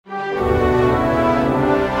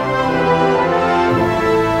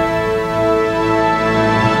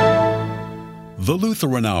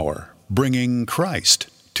Lutheran Hour, bringing Christ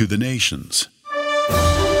to the nations.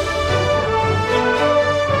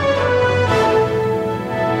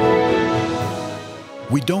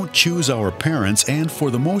 We don't choose our parents, and for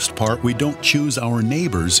the most part, we don't choose our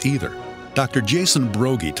neighbors either. Dr. Jason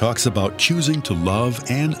Broggi talks about choosing to love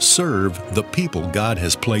and serve the people God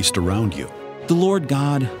has placed around you. The Lord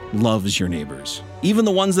God loves your neighbors, even the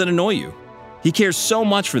ones that annoy you. He cares so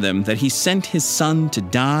much for them that He sent His Son to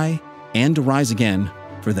die and to rise again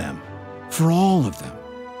for them, for all of them.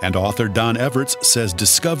 And author Don Everts says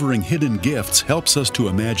discovering hidden gifts helps us to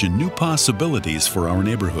imagine new possibilities for our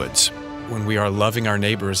neighborhoods. When we are loving our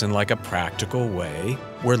neighbors in like a practical way,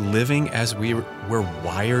 we're living as we're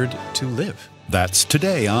wired to live. That's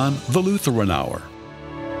today on the Lutheran Hour.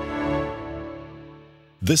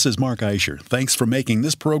 This is Mark Eicher. Thanks for making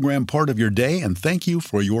this program part of your day, and thank you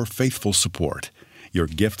for your faithful support. Your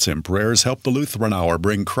gifts and prayers help the Lutheran Hour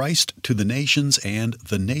bring Christ to the nations and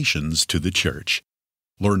the nations to the church.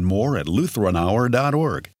 Learn more at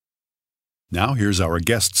lutheranhour.org. Now here's our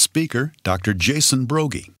guest speaker, Dr. Jason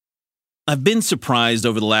Broggi. I've been surprised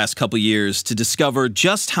over the last couple years to discover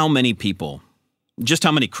just how many people, just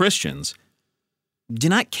how many Christians, do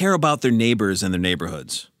not care about their neighbors and their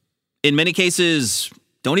neighborhoods. In many cases,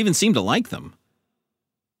 don't even seem to like them.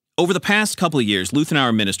 Over the past couple of years, Lutheran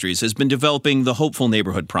Hour Ministries has been developing the Hopeful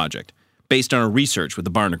Neighborhood Project, based on our research with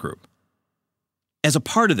the Barna Group. As a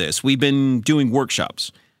part of this, we've been doing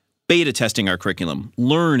workshops, beta testing our curriculum,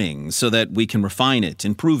 learning so that we can refine it,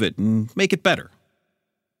 improve it, and make it better.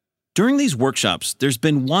 During these workshops, there's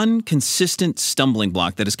been one consistent stumbling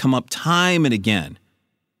block that has come up time and again.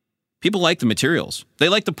 People like the materials. They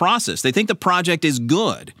like the process. They think the project is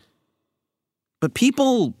good. But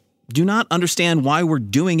people do not understand why we're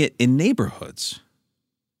doing it in neighborhoods.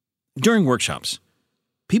 During workshops,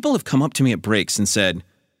 people have come up to me at breaks and said,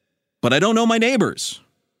 "But I don't know my neighbors."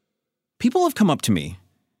 People have come up to me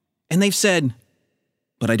and they've said,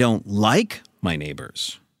 "But I don't like my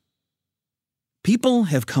neighbors." People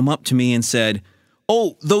have come up to me and said,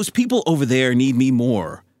 "Oh, those people over there need me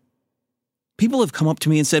more." People have come up to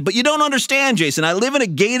me and said, "But you don't understand, Jason. I live in a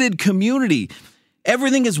gated community.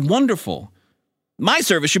 Everything is wonderful. My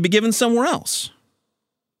service should be given somewhere else."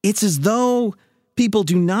 It's as though people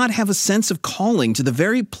do not have a sense of calling to the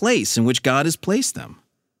very place in which God has placed them.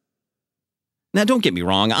 Now, don't get me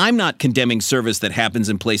wrong. I'm not condemning service that happens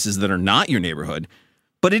in places that are not your neighborhood,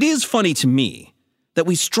 but it is funny to me that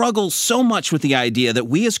we struggle so much with the idea that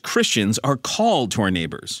we as Christians are called to our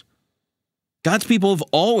neighbors. God's people have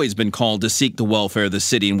always been called to seek the welfare of the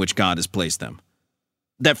city in which God has placed them.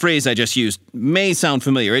 That phrase I just used may sound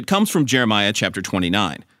familiar. It comes from Jeremiah chapter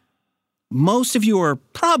 29. Most of you are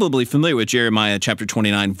probably familiar with Jeremiah chapter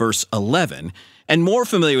 29, verse 11, and more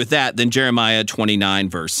familiar with that than Jeremiah 29,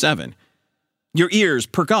 verse 7. Your ears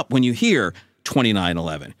perk up when you hear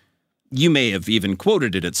 29:11. You may have even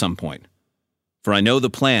quoted it at some point. "For I know the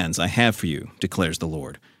plans I have for you, declares the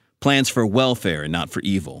Lord, plans for welfare and not for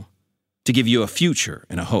evil, to give you a future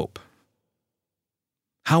and a hope."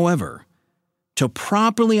 However, to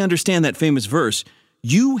properly understand that famous verse,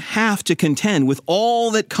 you have to contend with all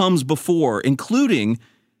that comes before, including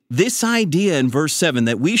this idea in verse 7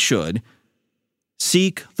 that we should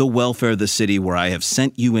seek the welfare of the city where I have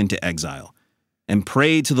sent you into exile, and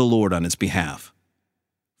pray to the Lord on its behalf.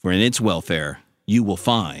 For in its welfare you will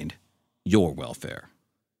find your welfare.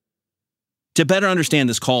 To better understand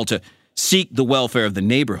this call to seek the welfare of the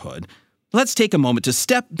neighborhood, let's take a moment to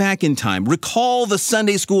step back in time, recall the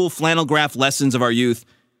Sunday school flannel graph lessons of our youth,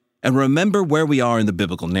 and remember where we are in the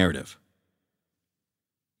biblical narrative.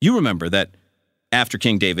 You remember that after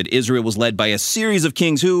King David, Israel was led by a series of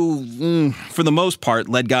kings who, for the most part,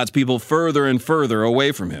 led God's people further and further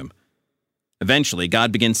away from Him. Eventually,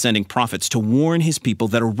 God begins sending prophets to warn His people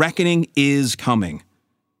that a reckoning is coming.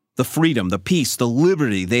 The freedom, the peace, the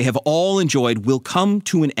liberty they have all enjoyed will come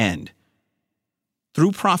to an end.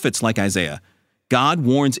 Through prophets like Isaiah, God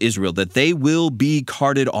warns Israel that they will be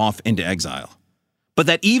carted off into exile, but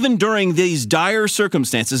that even during these dire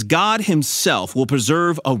circumstances, God Himself will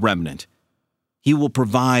preserve a remnant. He will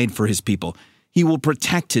provide for His people. He will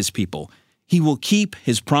protect His people. He will keep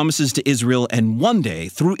His promises to Israel, and one day,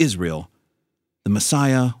 through Israel, the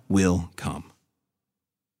Messiah will come.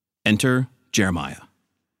 Enter Jeremiah.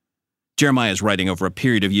 Jeremiah is writing over a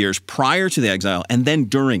period of years prior to the exile and then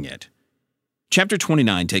during it. Chapter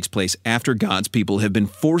 29 takes place after God's people have been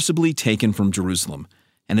forcibly taken from Jerusalem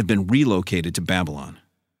and have been relocated to Babylon.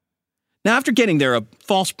 Now, after getting there, a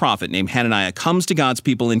false prophet named Hananiah comes to God's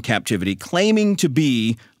people in captivity, claiming to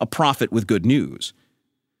be a prophet with good news.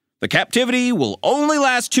 The captivity will only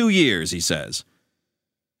last 2 years, he says.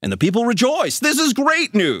 And the people rejoice. This is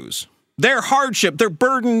great news. Their hardship, their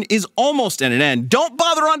burden is almost at an end. Don't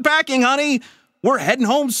bother unpacking, honey. We're heading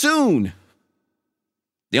home soon.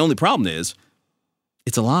 The only problem is,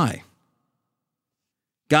 it's a lie.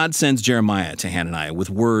 God sends Jeremiah to Hananiah with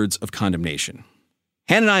words of condemnation.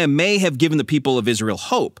 Hananiah may have given the people of Israel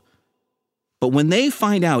hope, but when they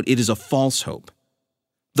find out it is a false hope,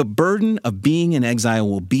 the burden of being in exile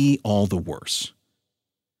will be all the worse.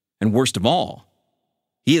 And worst of all,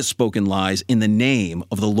 he has spoken lies in the name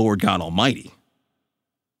of the Lord God Almighty.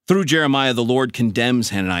 Through Jeremiah, the Lord condemns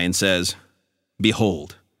Hananiah and says,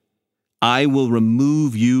 "Behold, I will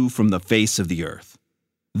remove you from the face of the earth.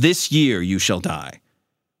 This year you shall die,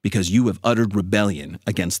 because you have uttered rebellion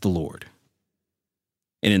against the Lord."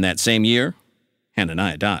 And in that same year,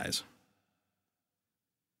 Hananiah dies.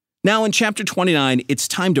 Now in chapter 29, it's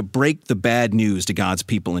time to break the bad news to God's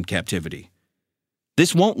people in captivity.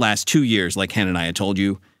 This won't last 2 years like Hananiah told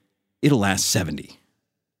you. It'll last 70.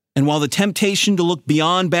 And while the temptation to look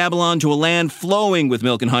beyond Babylon to a land flowing with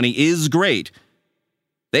milk and honey is great,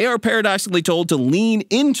 they are paradoxically told to lean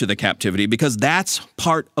into the captivity because that's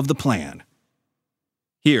part of the plan.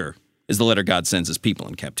 Here is the letter God sends his people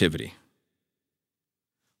in captivity.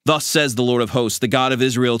 "Thus says the Lord of hosts, the God of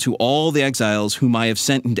Israel, to all the exiles whom I have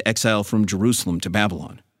sent into exile from Jerusalem to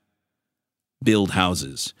Babylon. Build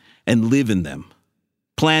houses and live in them.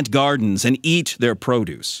 Plant gardens and eat their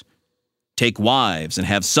produce. Take wives and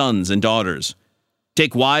have sons and daughters.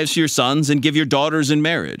 Take wives to your sons and give your daughters in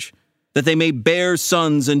marriage, that they may bear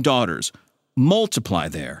sons and daughters. Multiply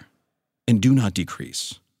there and do not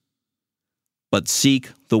decrease. But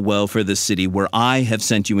seek the welfare of the city where I have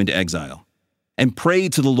sent you into exile, and pray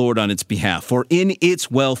to the Lord on its behalf, for in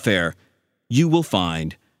its welfare you will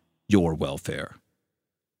find your welfare.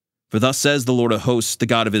 For thus says the Lord of hosts, the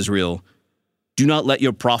God of Israel, do not let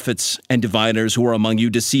your prophets and diviners who are among you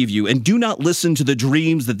deceive you, and do not listen to the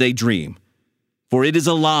dreams that they dream, for it is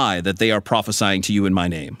a lie that they are prophesying to you in my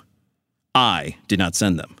name. I did not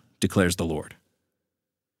send them, declares the Lord.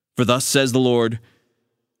 For thus says the Lord,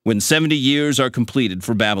 when 70 years are completed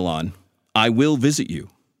for Babylon, I will visit you,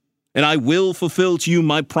 and I will fulfill to you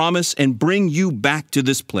my promise and bring you back to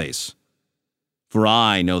this place. For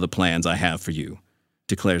I know the plans I have for you,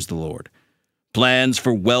 declares the Lord, plans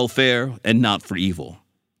for welfare and not for evil,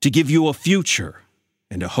 to give you a future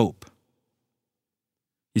and a hope."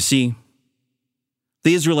 You see,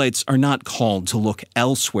 the Israelites are not called to look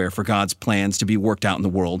elsewhere for God's plans to be worked out in the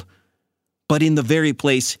world, but in the very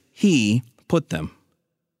place He put them.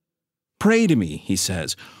 Pray to me, He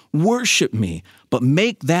says. Worship me, but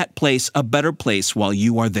make that place a better place while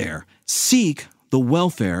you are there. Seek the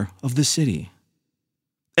welfare of the city.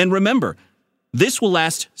 And remember, this will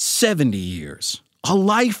last 70 years, a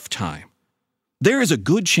lifetime. There is a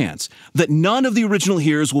good chance that none of the original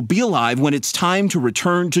hearers will be alive when it's time to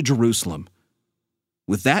return to Jerusalem.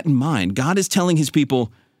 With that in mind, God is telling his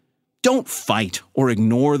people, don't fight or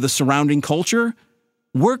ignore the surrounding culture.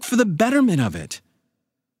 Work for the betterment of it.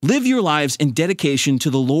 Live your lives in dedication to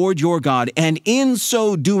the Lord your God, and in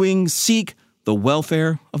so doing, seek the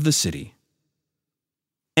welfare of the city.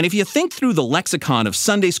 And if you think through the lexicon of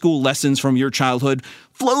Sunday school lessons from your childhood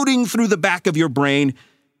floating through the back of your brain,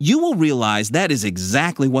 you will realize that is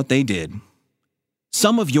exactly what they did.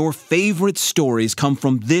 Some of your favorite stories come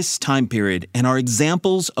from this time period and are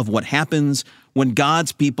examples of what happens when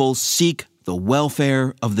God's people seek the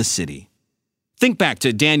welfare of the city. Think back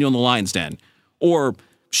to Daniel in the lion's den, or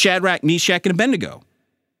Shadrach, Meshach, and Abednego.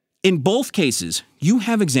 In both cases, you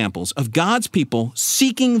have examples of God's people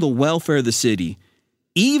seeking the welfare of the city,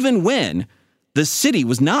 even when the city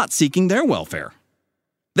was not seeking their welfare.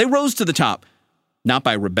 They rose to the top, not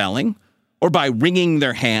by rebelling or by wringing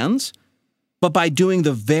their hands, but by doing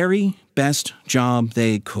the very best job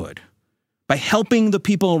they could, by helping the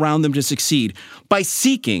people around them to succeed, by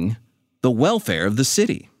seeking the welfare of the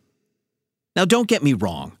city. Now, don't get me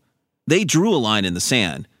wrong. They drew a line in the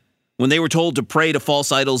sand. When they were told to pray to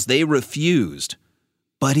false idols, they refused.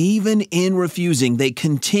 But even in refusing, they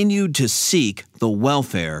continued to seek the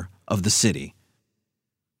welfare of the city.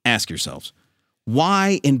 Ask yourselves,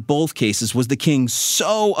 why in both cases was the king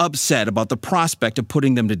so upset about the prospect of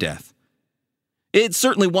putting them to death? It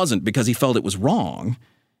certainly wasn't because he felt it was wrong.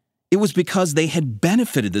 It was because they had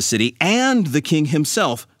benefited the city and the king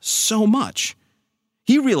himself so much.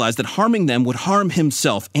 He realized that harming them would harm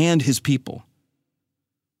himself and his people.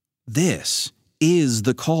 This is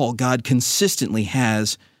the call God consistently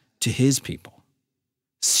has to his people.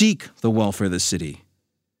 Seek the welfare of the city.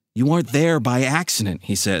 You aren't there by accident,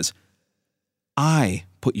 he says. I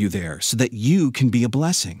put you there so that you can be a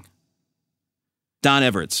blessing. Don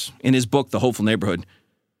Everts, in his book, The Hopeful Neighborhood,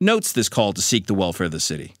 notes this call to seek the welfare of the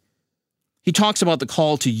city. He talks about the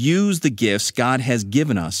call to use the gifts God has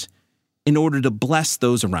given us in order to bless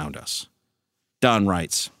those around us. Don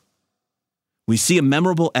writes, "We see a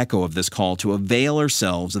memorable echo of this call to avail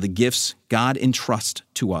ourselves of the gifts God entrusts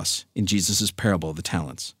to us in Jesus' parable of the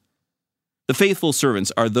talents. The faithful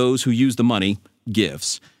servants are those who use the money,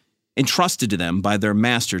 gifts, entrusted to them by their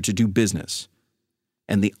master to do business.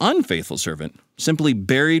 And the unfaithful servant simply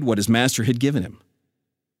buried what his master had given him.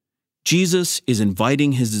 Jesus is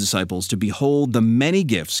inviting his disciples to behold the many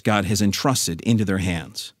gifts God has entrusted into their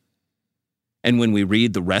hands. And when we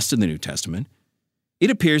read the rest of the New Testament, it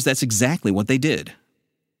appears that's exactly what they did.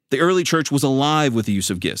 The early church was alive with the use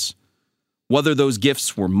of gifts. Whether those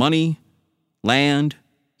gifts were money, land,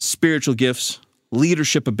 spiritual gifts,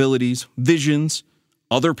 leadership abilities, visions,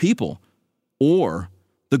 other people, or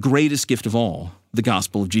the greatest gift of all, the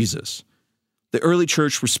gospel of Jesus. The early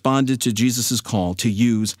church responded to Jesus' call to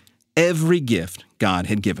use every gift God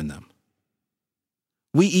had given them.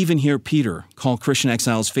 We even hear Peter call Christian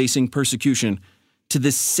exiles facing persecution to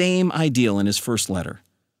this same ideal in his first letter.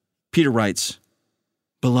 Peter writes,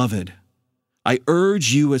 "Beloved, I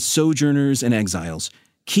urge you as sojourners and exiles,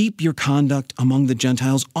 keep your conduct among the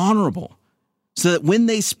Gentiles honorable, so that when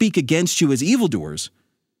they speak against you as evildoers,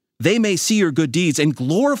 they may see your good deeds and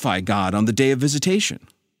glorify God on the day of visitation."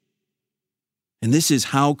 And this is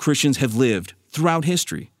how Christians have lived throughout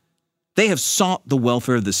history. They have sought the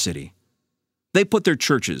welfare of the city. They put their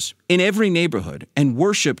churches in every neighborhood and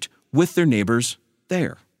worshiped with their neighbors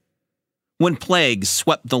there. When plagues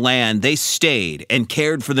swept the land, they stayed and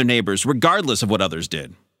cared for their neighbors regardless of what others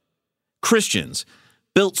did. Christians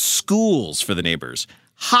built schools for the neighbors,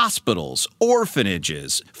 hospitals,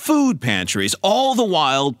 orphanages, food pantries, all the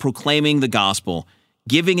while proclaiming the gospel,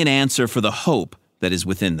 giving an answer for the hope that is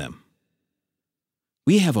within them.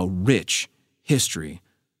 We have a rich history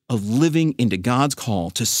of living into God's call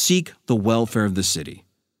to seek the welfare of the city.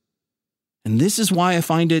 And this is why I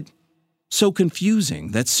find it so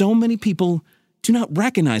confusing that so many people do not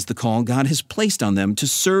recognize the call God has placed on them to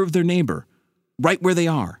serve their neighbor right where they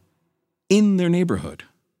are, in their neighborhood.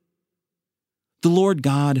 The Lord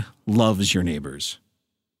God loves your neighbors,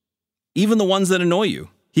 even the ones that annoy you.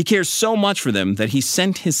 He cares so much for them that he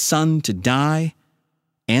sent his Son to die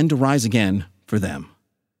and to rise again for them,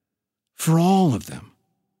 for all of them.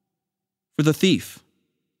 For the thief,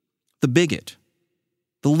 the bigot,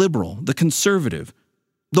 the liberal, the conservative,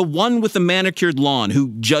 the one with the manicured lawn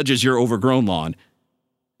who judges your overgrown lawn,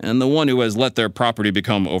 and the one who has let their property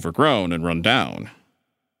become overgrown and run down.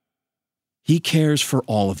 He cares for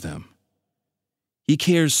all of them. He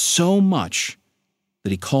cares so much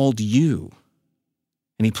that he called you,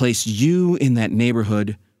 and he placed you in that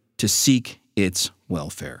neighborhood to seek its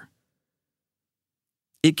welfare.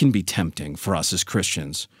 It can be tempting for us as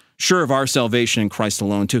Christians, sure of our salvation in Christ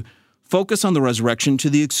alone, to focus on the resurrection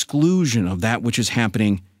to the exclusion of that which is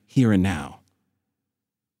happening here and now.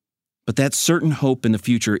 But that certain hope in the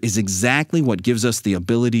future is exactly what gives us the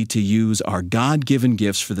ability to use our God-given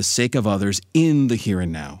gifts for the sake of others in the here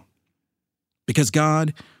and now. Because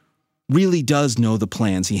God really does know the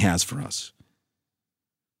plans he has for us.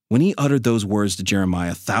 When he uttered those words to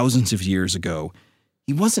Jeremiah thousands of years ago,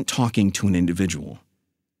 he wasn't talking to an individual.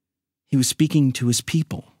 He was speaking to his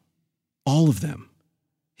people, all of them,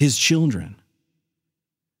 his children.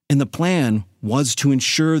 And the plan was to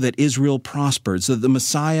ensure that Israel prospered so that the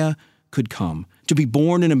Messiah could come, to be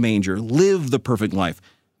born in a manger, live the perfect life,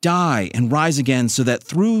 die and rise again so that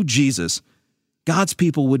through Jesus, God's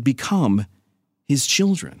people would become his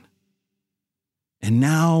children. And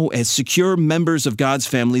now, as secure members of God's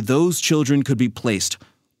family, those children could be placed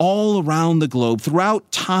all around the globe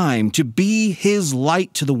throughout time to be his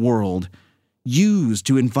light to the world, used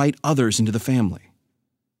to invite others into the family.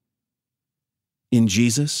 In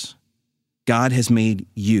Jesus, God has made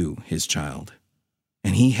you his child,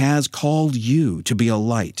 and he has called you to be a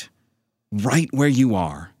light right where you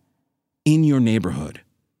are, in your neighborhood,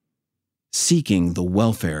 seeking the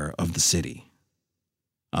welfare of the city.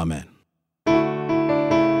 Amen.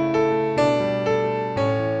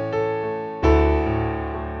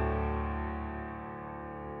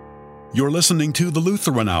 You're listening to the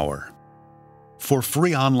Lutheran Hour. For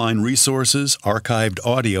free online resources, archived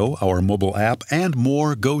audio, our mobile app, and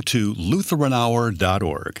more, go to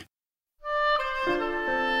LutheranHour.org.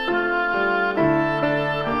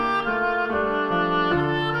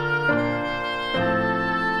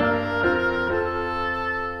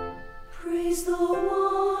 Praise the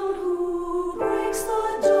one who breaks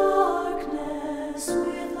the darkness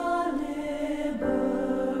with a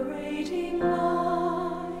liberating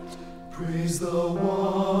light. Praise the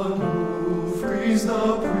one who frees Praise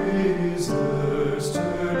the prisoners,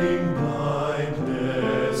 turning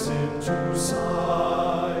blindness into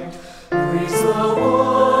sight. Praise the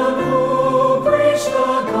one who preached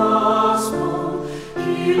the gospel,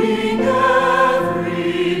 healing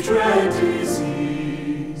every dread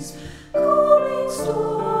disease, calming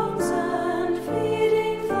storms and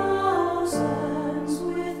feeding thousands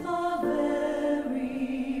with the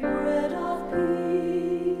very bread of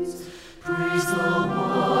peace. Praise the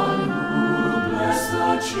one who blessed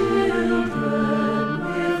the children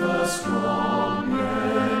with a strong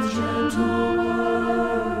and gentle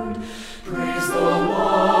word. Praise the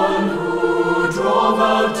one who drove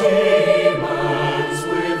out demons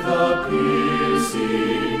with a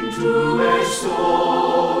piercing two-edged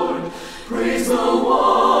sword. Praise the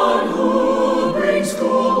one who brings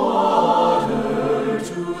cool water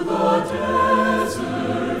to the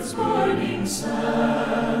desert's burning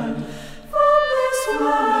sand.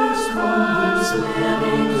 From this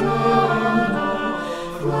living manna,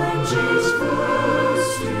 quenches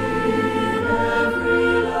thirst in every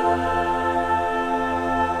land.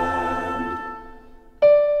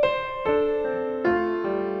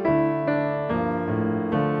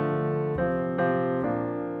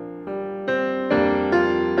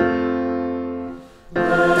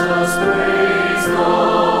 Let us praise the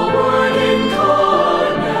Word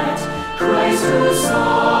incarnate, Christ who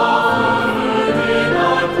suffered in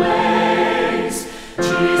our place.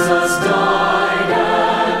 Jesus died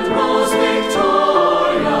and rose victorious,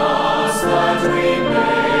 that we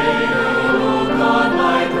may, O God,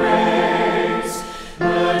 by grace.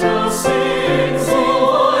 Let us sing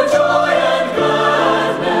for joy and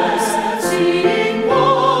gladness, seeing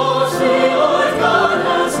what the Lord God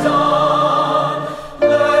has done.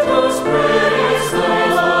 Let us praise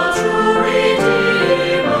the true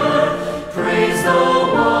Redeemer, praise the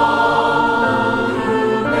one who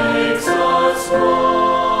makes us one.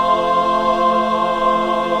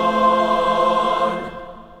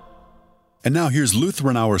 And now here's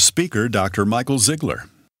Lutheran Hour speaker, Dr. Michael Ziegler.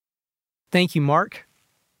 Thank you, Mark.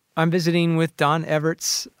 I'm visiting with Don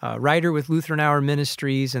Everts, a writer with Lutheran Hour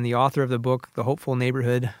Ministries and the author of the book, The Hopeful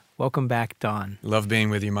Neighborhood. Welcome back, Don. Love being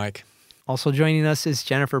with you, Mike. Also joining us is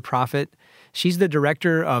Jennifer Prophet. She's the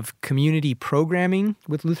director of community programming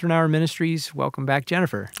with Lutheran Hour Ministries. Welcome back,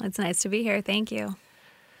 Jennifer. It's nice to be here. Thank you.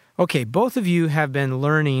 Okay, both of you have been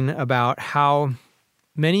learning about how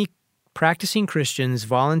many practicing Christians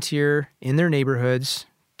volunteer in their neighborhoods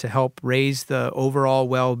to help raise the overall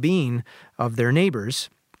well-being of their neighbors.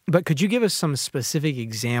 But could you give us some specific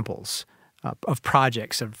examples of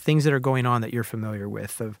projects, of things that are going on that you're familiar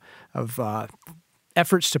with, of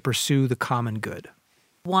efforts to pursue the common good?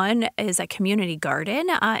 One is a community garden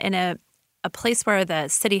in a place where the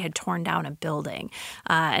city had torn down a building.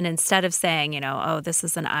 And instead of saying, oh, this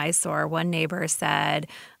is an eyesore, one neighbor said,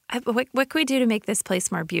 what can we do to make this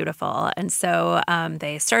place more beautiful? And so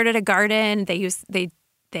they started a garden.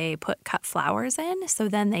 They put cut flowers in, so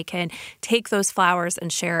then they can take those flowers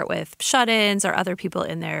and share it with shut-ins or other people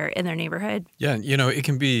in their neighborhood. Yeah, it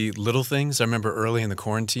can be little things. I remember early in the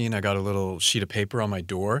quarantine, I got a little sheet of paper on my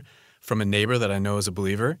door from a neighbor that I know is a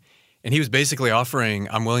believer. And he was basically offering,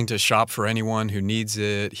 I'm willing to shop for anyone who needs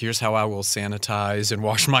it. Here's how I will sanitize and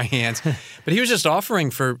wash my hands. But he was just offering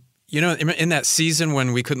for, in that season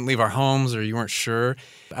when we couldn't leave our homes or you weren't sure.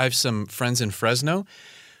 I have some friends in Fresno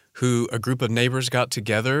who a group of neighbors got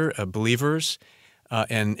together, believers,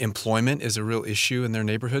 and employment is a real issue in their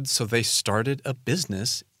neighborhood. So they started a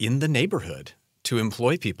business in the neighborhood to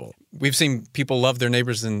employ people. We've seen people love their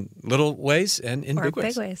neighbors in little ways and in big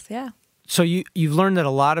ways. Big ways, yeah. So you've learned that a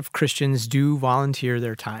lot of Christians do volunteer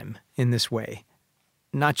their time in this way,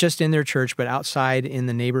 not just in their church, but outside in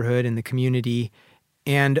the neighborhood, in the community.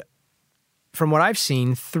 And from what I've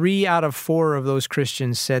seen, 3 out of 4 of those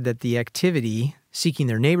Christians said that the activity, seeking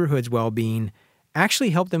their neighborhood's well-being,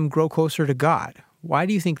 actually helped them grow closer to God. Why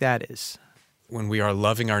do you think that is? When we are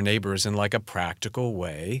loving our neighbors in like a practical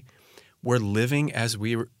way, we're living as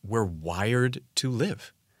we're wired to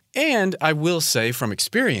live. And I will say from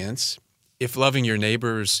experience, if loving your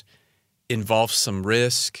neighbors involves some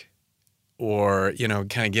risk or,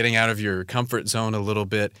 kind of getting out of your comfort zone a little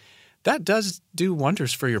bit, that does do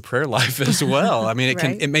wonders for your prayer life as well. I mean,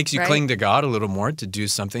 it makes you cling to God a little more to do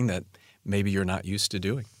something that maybe you're not used to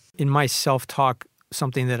doing. In my self-talk,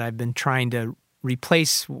 something that I've been trying to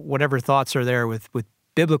replace whatever thoughts are there with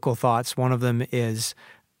biblical thoughts, one of them is,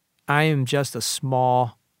 I am just a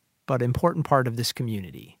small but important part of this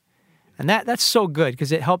community. And that's so good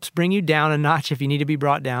because it helps bring you down a notch if you need to be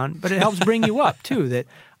brought down, but it helps bring you up too, that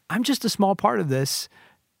I'm just a small part of this,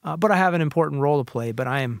 but I have an important role to play, but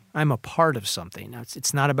I'm a part of something.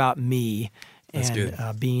 It's not about me. That's and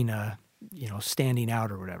good. being standing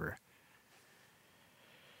out or whatever.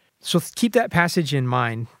 So keep that passage in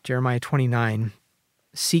mind, Jeremiah 29,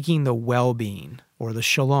 seeking the well-being or the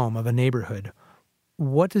shalom of a neighborhood.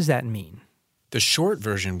 What does that mean? The short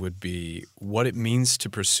version would be what it means to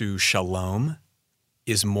pursue shalom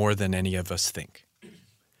is more than any of us think.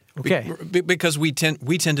 Okay. Because we tend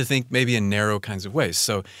to think maybe in narrow kinds of ways.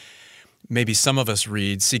 So maybe some of us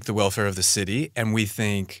read seek the welfare of the city and we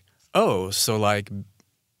think, oh, so like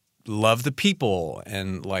love the people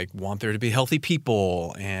and like want there to be healthy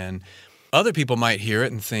people. And other people might hear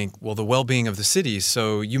it and think, well, the well-being of the city.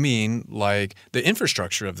 So you mean like the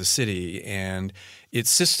infrastructure of the city and its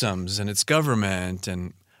systems and its government.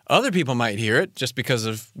 And other people might hear it just because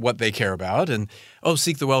of what they care about and, oh,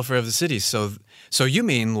 seek the welfare of the city. So you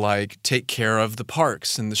mean like take care of the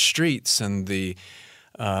parks and the streets and the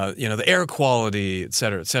air quality, et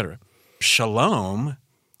cetera, et cetera. Shalom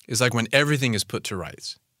is like when everything is put to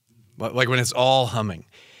rights, like when it's all humming.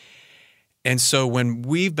 And so when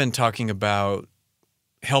we've been talking about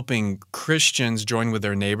helping Christians join with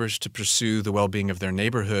their neighbors to pursue the well-being of their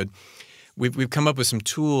neighborhood, we've come up with some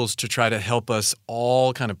tools to try to help us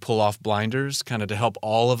all kind of pull off blinders, kind of to help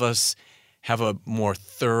all of us have a more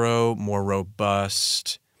thorough, more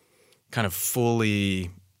robust, kind of fully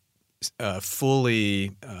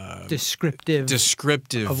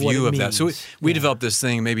Descriptive of view of that. means. So we developed this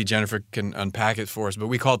thing, maybe Jennifer can unpack it for us, but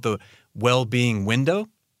we call it the well-being window.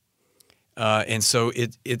 And so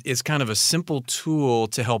it's kind of a simple tool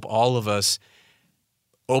to help all of us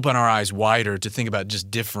open our eyes wider to think about just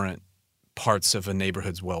different parts of a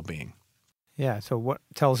neighborhood's well-being. Yeah, so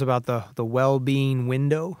tell us about the well-being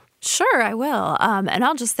window? Sure, I will. And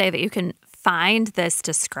I'll just say that you can find this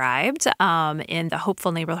described in the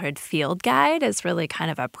Hopeful Neighborhood Field Guide as really kind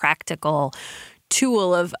of a practical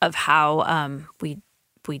tool of how we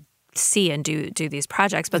see and do these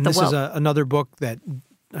projects. But this is another book that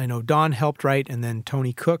I know Don helped write, and then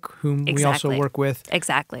Tony Cook, whom we also work with.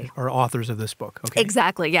 Exactly. Are authors of this book. Okay.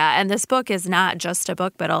 Exactly, yeah. And this book is not just a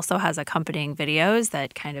book, but also has accompanying videos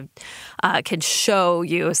that kind of can show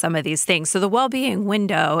you some of these things. So the well-being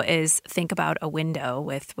window is, think about a window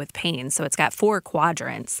with panes. So it's got 4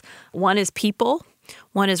 quadrants. One is people,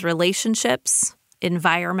 one is relationships,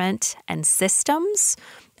 environment, and systems.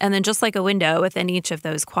 And then just like a window within each of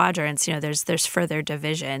those quadrants, there's further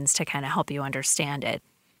divisions to kind of help you understand it.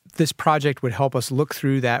 This project would help us look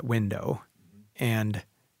through that window and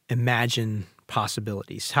imagine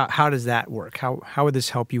possibilities. How does that work? How would this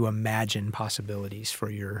help you imagine possibilities for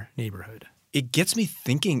your neighborhood? It gets me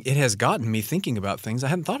thinking. It has gotten me thinking about things I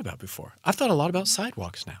hadn't thought about before. I've thought a lot about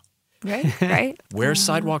sidewalks now. Right. Where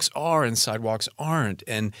sidewalks are and sidewalks aren't,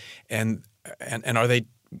 and are they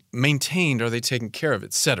maintained? Are they taken care of,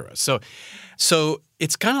 et cetera? So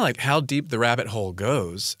it's kind of like how deep the rabbit hole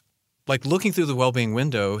goes. Like looking through the well-being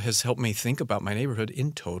window has helped me think about my neighborhood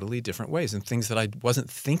in totally different ways and things that I wasn't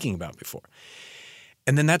thinking about before.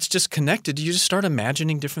 And then that's just connected. You just start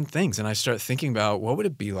imagining different things. And I start thinking about what would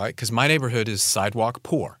it be like? Because my neighborhood is sidewalk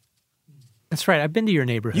poor. That's right. I've been to your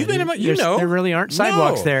neighborhood. You've been to There really aren't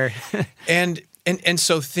sidewalks there. And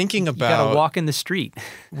so thinking about... You got to walk in the street.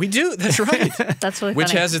 We do. That's right. That's really Which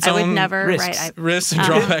funny. has its I would own never, risks and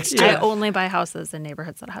drawbacks to I it. only buy houses in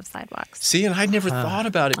neighborhoods that have sidewalks. See, and I'd never thought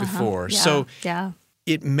about it before. Yeah, So yeah.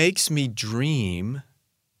 it makes me dream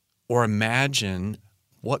or imagine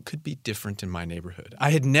what could be different in my neighborhood. I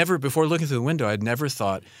had never, before looking through the window, I'd never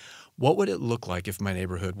thought, what would it look like if my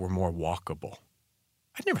neighborhood were more walkable?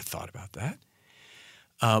 I'd never thought about that.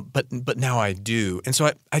 But now I do. And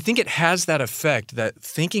so I think it has that effect that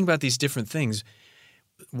thinking about these different things,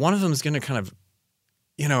 one of them is going to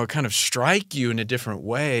kind of strike you in a different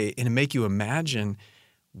way and make you imagine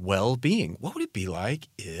well-being. What would it be like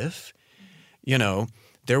if,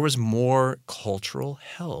 there was more cultural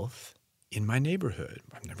health in my neighborhood?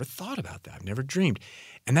 I've never thought about that. I've never dreamed.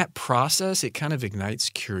 And that process, it kind of ignites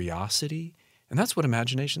curiosity. And that's what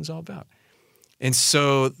imagination's all about. And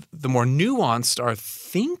so the more nuanced our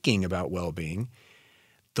thinking about well-being,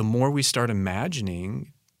 the more we start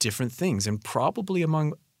imagining different things. And probably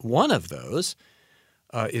among one of those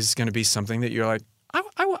is going to be something that you're like,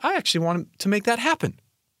 I actually want to make that happen.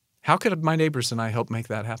 How could my neighbors and I help make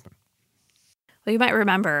that happen? Well, you might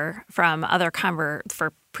remember from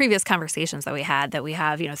for previous conversations that we had that we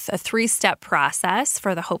have, a 3-step process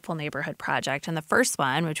for the Hopeful Neighborhood Project. And the first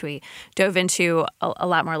one, which we dove into a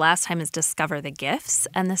lot more last time, is discover the gifts.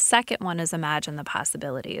 And the second one is imagine the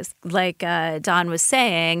possibilities. Like Don was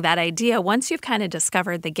saying, that idea, once you've kind of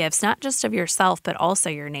discovered the gifts, not just of yourself, but also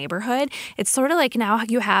your neighborhood, it's sort of like now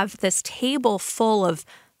you have this table full of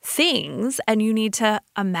things, and you need to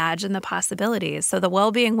imagine the possibilities. So the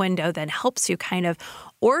well-being window then helps you kind of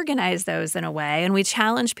organize those in a way, and we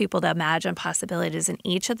challenge people to imagine possibilities in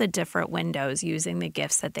each of the different windows using the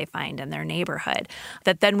gifts that they find in their neighborhood.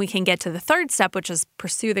 That then we can get to the third step, which is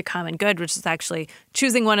pursue the common good, which is actually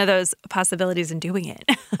choosing one of those possibilities and doing it.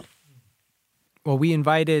 Well, we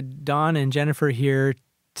invited Don and Jennifer here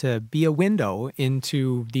to be a window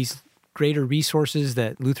into these greater resources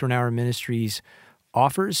that Lutheran Hour Ministries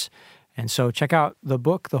offers. And so check out the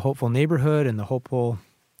book, The Hopeful Neighborhood, and the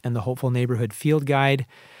Hopeful Neighborhood Field Guide,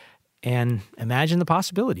 and imagine the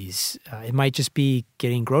possibilities. It might just be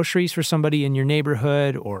getting groceries for somebody in your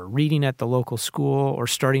neighborhood, or reading at the local school, or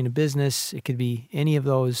starting a business. It could be any of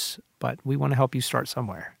those, but we want to help you start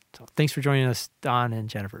somewhere. So thanks for joining us, Don and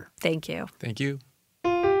Jennifer. Thank you. Thank you.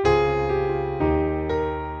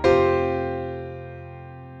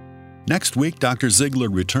 Next week, Dr. Ziegler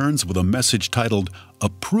returns with a message titled,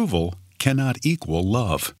 Approval Cannot Equal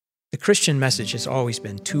Love. The Christian message has always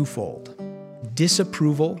been twofold: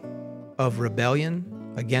 disapproval of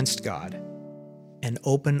rebellion against God, and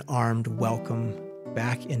open-armed welcome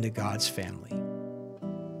back into God's family.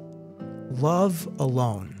 Love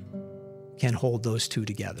alone can hold those two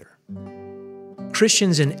together.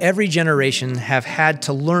 Christians in every generation have had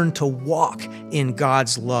to learn to walk in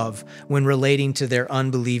God's love when relating to their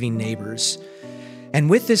unbelieving neighbors. And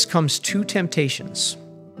with this comes two temptations: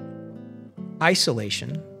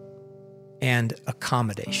 isolation and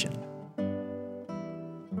accommodation,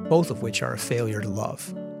 both of which are a failure to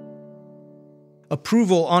love.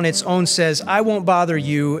 Approval on its own says, I won't bother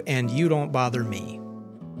you and you don't bother me.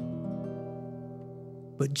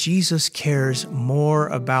 But Jesus cares more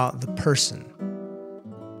about the person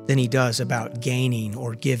than he does about gaining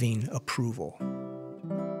or giving approval.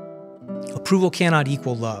 Approval cannot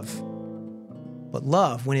equal love. But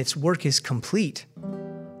love, when its work is complete,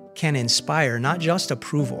 can inspire not just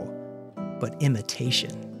approval, but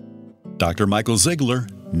imitation. Dr. Michael Ziegler,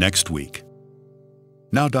 next week.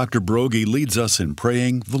 Now Dr. Broggi leads us in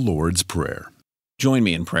praying the Lord's Prayer. Join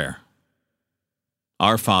me in prayer.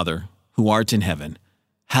 Our Father, who art in heaven,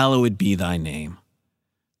 hallowed be thy name.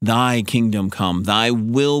 Thy kingdom come, thy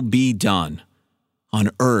will be done, on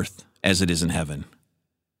earth as it is in heaven.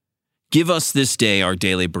 Give us this day our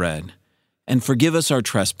daily bread, and forgive us our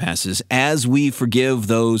trespasses, as we forgive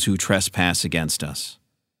those who trespass against us.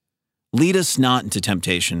 Lead us not into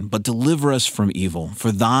temptation, but deliver us from evil.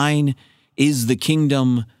 For thine is the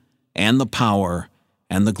kingdom, and the power,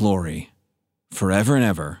 and the glory, forever and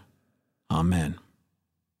ever. Amen.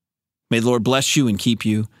 May the Lord bless you and keep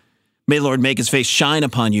you. May the Lord make his face shine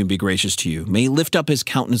upon you and be gracious to you. May he lift up his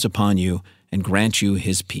countenance upon you and grant you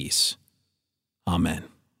his peace. Amen.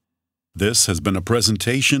 This has been a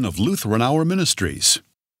presentation of Lutheran Hour Ministries.